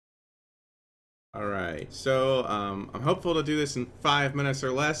Alright, so I'm hopeful to do this in 5 minutes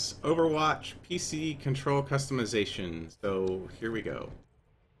or less. Overwatch PC control customization. So here we go.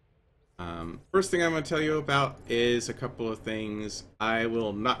 First thing I'm going to tell you about is a couple of things. I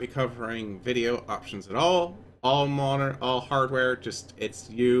will not be covering video options at all. All monitor, all hardware, just it's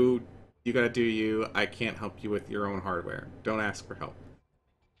you. You gotta do you. I can't help you with your own hardware. Don't ask for help.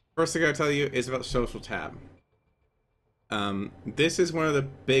 First thing I gotta tell you is about social tab. This is one of the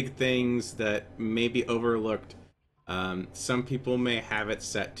big things that may be overlooked. Some people may have it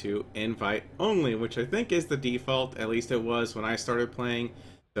set to invite only, which I think is the default, at least it was when I started playing.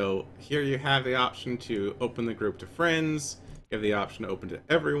 So here you have the option to open the group to friends, you have the option to open to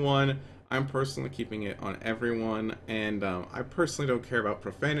everyone. I'm personally keeping it on everyone, and I personally don't care about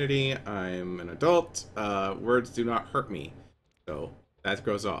profanity. I'm an adult. Words do not hurt me. So that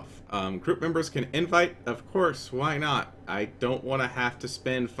goes off. Group members can invite, of course, why not? I don't want to have to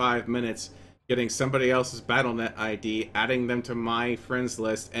spend 5 minutes getting somebody else's BattleNet ID, adding them to my friends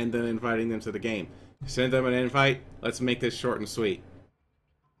list, and then inviting them to the game. Send them an invite. Let's make this short and sweet.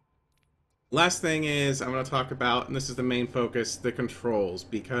 Last thing is I'm going to talk about, and this is the main focus, the controls,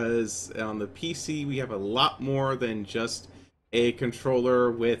 because on the PC we have a lot more than just a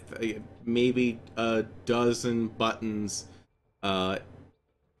controller with maybe a dozen buttons,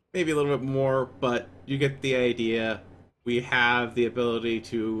 maybe a little bit more, but you get the idea. We have the ability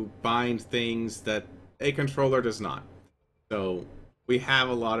to bind things that a controller does not. So we have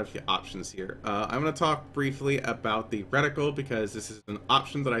a lot of options here. I'm going to talk briefly about the reticle because this is an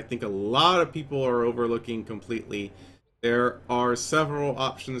option that I think a lot of people are overlooking completely. There are several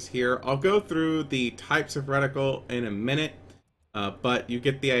options here. I'll go through the types of reticle in a minute, but you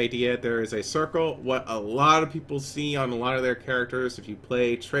get the idea. There is a circle. What a lot of people see on a lot of their characters, if you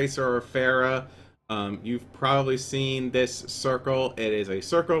play Tracer or Pharah, you've probably seen this circle. It is a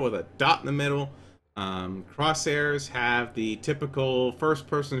circle with a dot in the middle. Crosshairs have the typical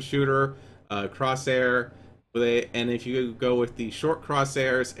first-person shooter crosshair, and if you go with the short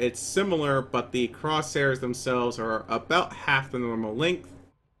crosshairs, it's similar, but the crosshairs themselves are about half the normal length.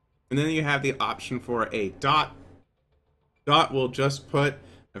 And then you have the option for a dot. Dot will just put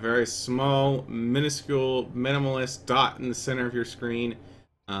a very small, minuscule, minimalist dot in the center of your screen.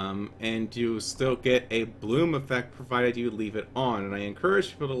 And you still get a bloom effect provided you leave it on, and I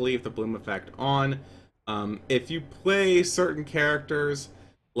encourage people to leave the bloom effect on. If you play certain characters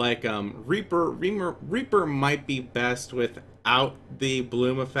like Reaper might be best without the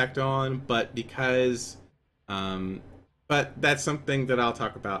bloom effect on, but that's something that I'll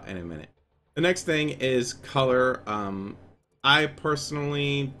talk about in a minute. The next thing is color. I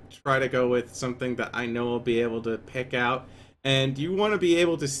personally try to go with something that I know I'll be able to pick out. And you want to be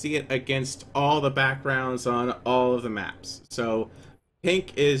able to see it against all the backgrounds on all of the maps. So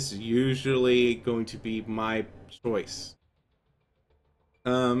pink is usually going to be my choice.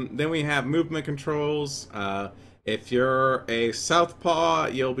 Then we have movement controls. If you're a southpaw,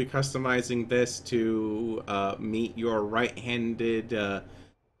 you'll be customizing this to meet your right-handed, so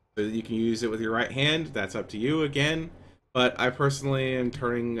that you can use it with your right hand. That's up to you again. But I personally am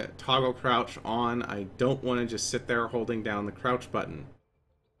turning toggle crouch on. I don't want to just sit there holding down the crouch button.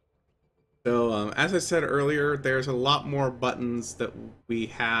 So, as I said earlier, there's a lot more buttons that we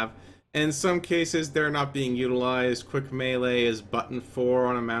have. In some cases, they're not being utilized. Quick melee is button 4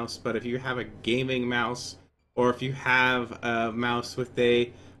 on a mouse, but if you have a gaming mouse, or if you have a mouse with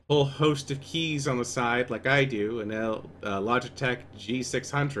a whole host of keys on the side, like I do, an Logitech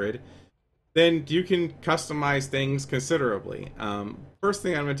G600, then you can customize things considerably. First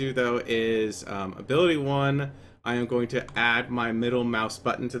thing I'm going to do though is ability 1, I am going to add my middle mouse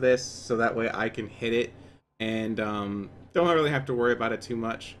button to this so that way I can hit it and don't really have to worry about it too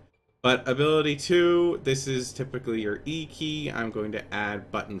much. But ability 2, this is typically your E key. I'm going to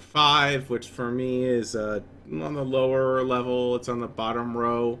add button 5, which for me is on the lower level. It's on the bottom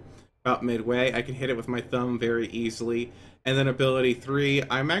row, about midway. I can hit it with my thumb very easily. And then ability 3,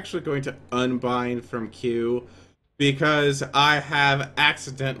 I'm actually going to unbind from Q because I have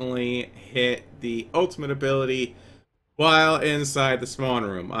accidentally hit the ultimate ability while inside the spawn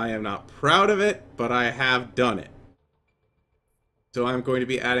room. I am not proud of it, but I have done it. So I'm going to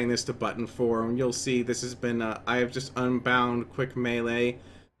be adding this to button 4, and you'll see this has been, I have just unbound quick melee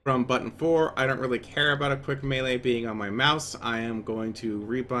from button 4. I don't really care about a quick melee being on my mouse. I am going to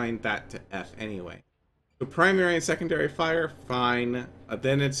rebind that to F anyway. So primary and secondary fire, fine.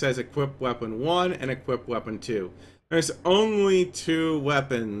 Then it says equip weapon 1 and equip weapon 2. There's only 2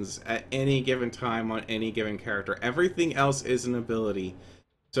 weapons at any given time on any given character. Everything else is an ability.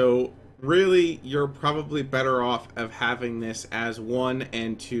 So really, you're probably better off of having this as 1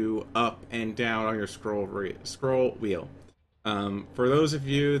 and 2 up and down on your scroll wheel. For those of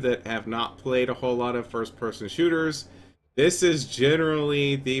you that have not played a whole lot of first-person shooters, this is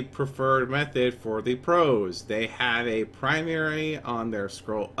generally the preferred method for the pros. They have a primary on their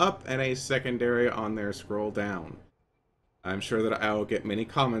scroll up and a secondary on their scroll down. I'm sure that I will get many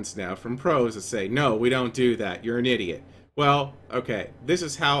comments now from pros that say, no, we don't do that, you're an idiot. Well, okay, this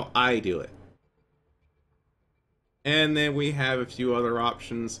is how I do it. And then we have a few other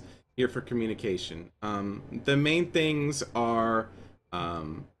options here for communication. The main things are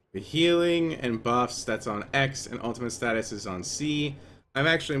the healing and buffs, that's on X, and ultimate status is on C. I'm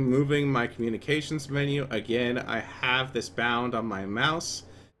actually moving my communications menu. Again, I have this bound on my mouse.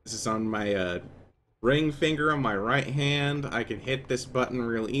 This is on my ring finger on my right hand. I can hit this button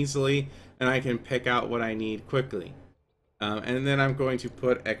real easily, and I can pick out what I need quickly. And then I'm going to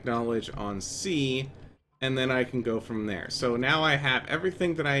put acknowledge on C, and then I can go from there. So now I have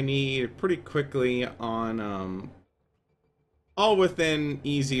everything that I need pretty quickly on all within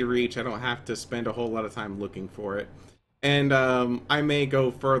easy reach. I don't have to spend a whole lot of time looking for it. And I may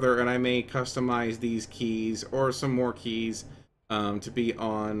go further and I may customize these keys or some more keys to be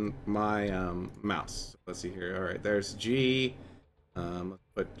on my mouse. Let's see here. All right, there's G. Let's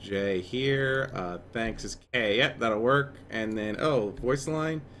put J here. Thanks is K. Yep, that'll work. And then, oh, voice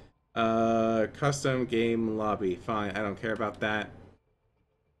line. Custom game lobby. Fine, I don't care about that.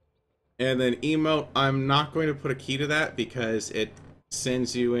 And then emote, I'm not going to put a key to that because it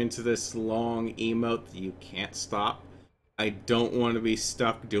sends you into this long emote that you can't stop. I don't want to be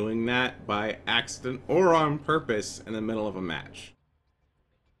stuck doing that by accident or on purpose in the middle of a match.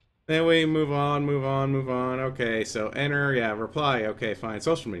 Then we move on. Okay, so enter, yeah, reply, okay, fine.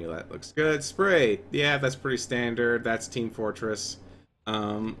 Social media, that looks good. Spray, yeah, that's pretty standard. That's Team Fortress.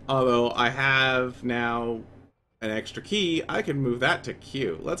 Although I have now an extra key, I can move that to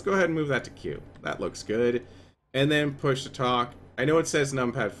Q. Let's go ahead and move that to Q. That looks good. And then push to talk. I know it says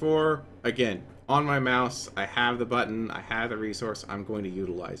numpad 4. Again, on my mouse, I have the button, I have the resource, I'm going to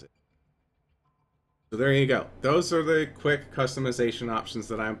utilize it. So there you go. Those are the quick customization options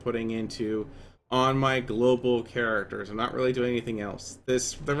that I'm putting into on my global characters. I'm not really doing anything else.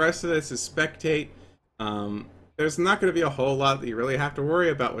 The rest of this is Spectate. There's not going to be a whole lot that you really have to worry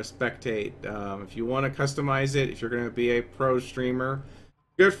about with Spectate. If you want to customize it, if you're going to be a pro streamer,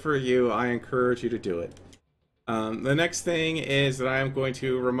 good for you. I encourage you to do it. The next thing is that I'm going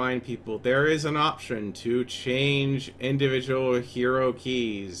to remind people there is an option to change individual hero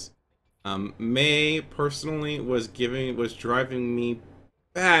keys. May personally was driving me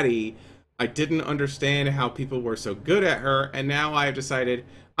batty. I didn't understand how people were so good at her, and now I've decided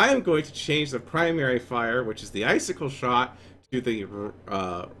I am going to change the primary fire, which is the icicle shot, to the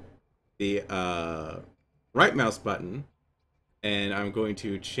right mouse button, and I'm going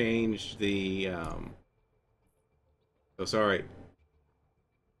to change the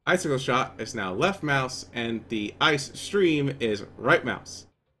icicle shot is now left mouse, and the ice stream is right mouse.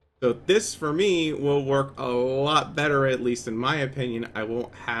 So this, for me, will work a lot better, at least in my opinion. I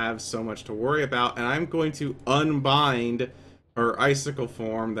won't have so much to worry about, and I'm going to unbind her icicle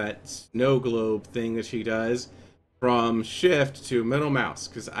form, that snow globe thing that she does, from shift to middle mouse,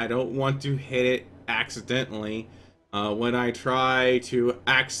 because I don't want to hit it accidentally when I try to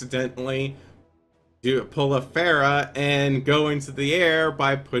accidentally pull a Farah and go into the air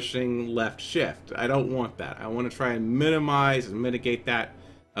by pushing left shift. I don't want that. I want to try and minimize and mitigate that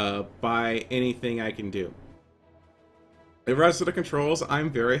by anything I can do. The rest of the controls I'm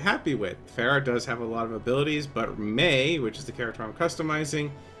very happy with. Farah does have a lot of abilities, but May, which is the character I'm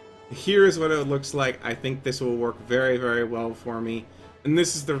customizing, here's what it looks like. I think this will work very, very well for me, and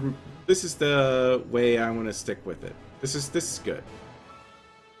this is the way I want to stick with it. This is good.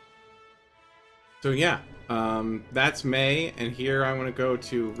 So yeah, that's May, and here I want to go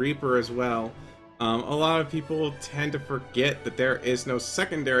to Reaper as well. A lot of people tend to forget that there is no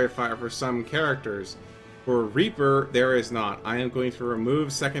secondary fire for some characters. For Reaper, there is not. I am going to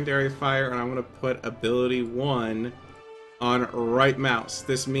remove secondary fire, and I'm going to put ability 1 on right mouse.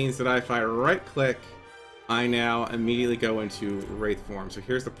 This means that if I right click, I now immediately go into Wraith form. So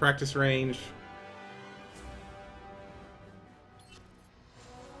here's the practice range.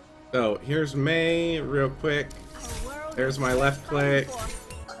 So here's May real quick. There's my left click.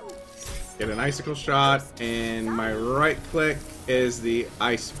 Get an icicle shot, and my right click is the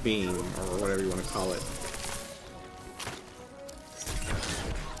ice beam, or whatever you want to call it.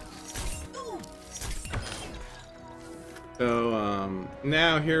 So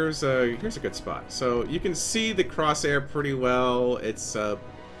now here's a good spot. So you can see the crosshair pretty well. It's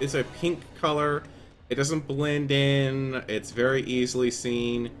it's a pink color. It doesn't blend in. It's very easily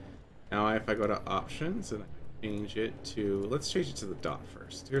seen. Now if I go to options and I change it to, let's change it to the dot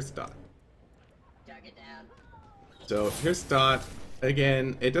first. Here's the dot. So here's the dot.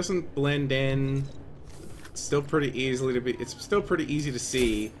 Again, it doesn't blend in. It's still pretty easily to be. It's still pretty easy to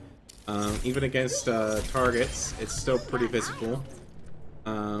see, even against targets. It's still pretty visible.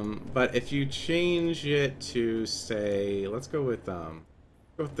 But if you change it to, say, let's go with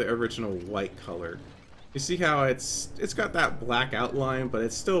the original white color. You see how it's got that black outline, but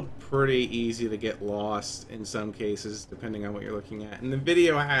it's still pretty easy to get lost in some cases, depending on what you're looking at. And the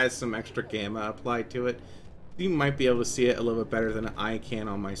video has some extra gamma applied to it. You might be able to see it a little bit better than I can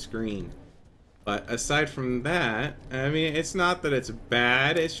on my screen. But aside from that, I mean, it's not that it's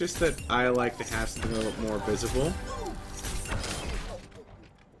bad, it's just that I like to have something a little bit more visible.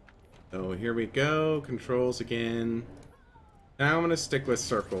 So here we go, controls again. Now I'm gonna stick with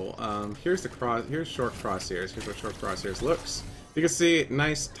circle. Here's short crosshairs. Here's what short crosshairs looks. You can see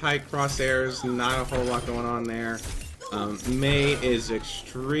nice tight crosshairs, not a whole lot going on there. May is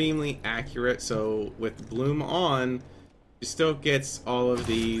extremely accurate, so with bloom on, she still gets all of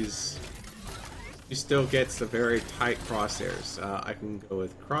these. She still gets the very tight crosshairs. I can go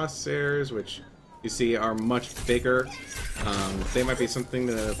with crosshairs, which you see are much bigger. They might be something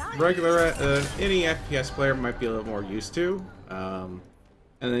that any FPS player might be a little more used to.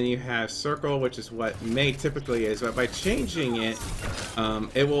 And then you have circle, which is what May typically is, but by changing it,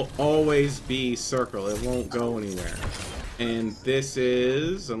 it will always be circle. It won't go anywhere. And this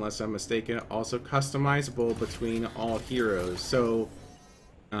is, unless I'm mistaken, also customizable between all heroes. So,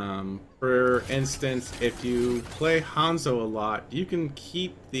 for instance, if you play Hanzo a lot, you can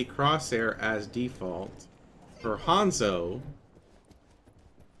keep the crosshair as default. For Hanzo,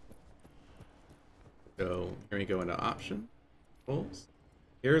 so here we go into options.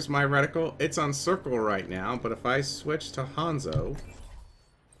 Here's my reticle. It's on circle right now, but if I switch to Hanzo,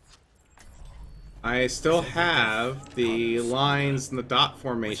 I still have the lines and the dot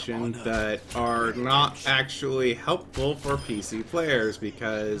formation that are not actually helpful for PC players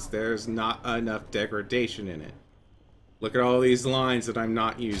because there's not enough degradation in it. Look at all these lines that I'm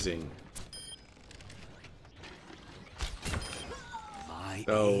not using.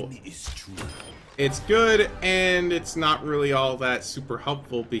 So it's good, and it's not really all that super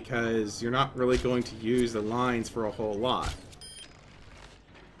helpful because you're not really going to use the lines for a whole lot.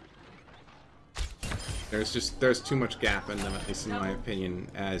 There's too much gap in them, at least in my opinion,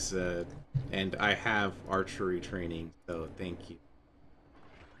 and I have archery training, so thank you.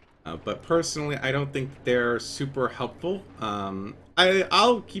 But personally, I don't think they're super helpful.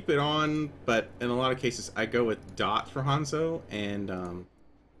 I'll keep it on, but in a lot of cases, I go with dot for Hanzo, and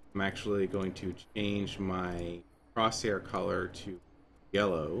I'm actually going to change my crosshair color to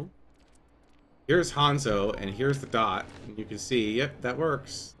yellow. Here's Hanzo, and here's the dot, and you can see, yep, that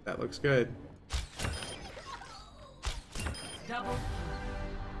works. That looks good.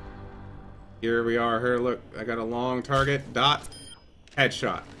 Here we are. Here, look, I got a long target, dot,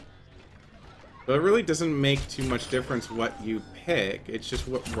 headshot. So it really doesn't make too much difference what you pick, it's just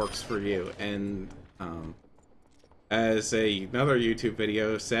what works for you. And as another YouTube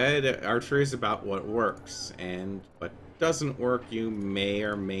video said, archery is about what works, and what doesn't work, you may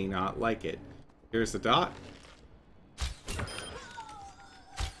or may not like it. Here's the dot.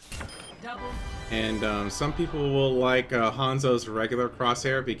 And some people will like Hanzo's regular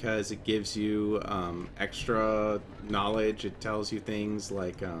crosshair because it gives you extra knowledge. It tells you things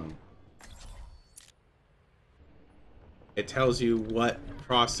like it tells you what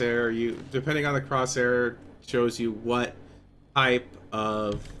crosshair depending on the crosshair, shows you what type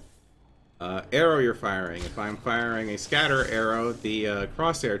of arrow you're firing. If I'm firing a scatter arrow, the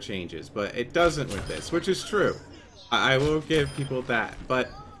crosshair changes, but it doesn't with this, which is true. I will give people that, but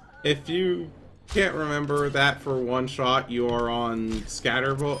if you can't remember that for one shot you are on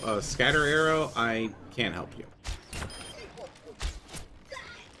scatter arrow, I can't help you.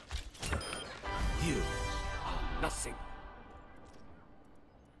 You are nothing.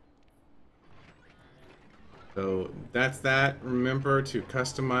 So that's that. Remember to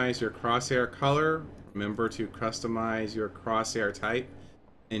customize your crosshair color. Remember to customize your crosshair type.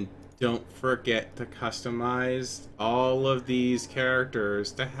 And don't forget to customize all of these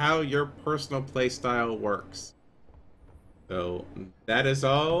characters to how your personal playstyle works. So that is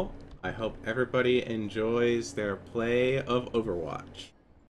all. I hope everybody enjoys their play of Overwatch.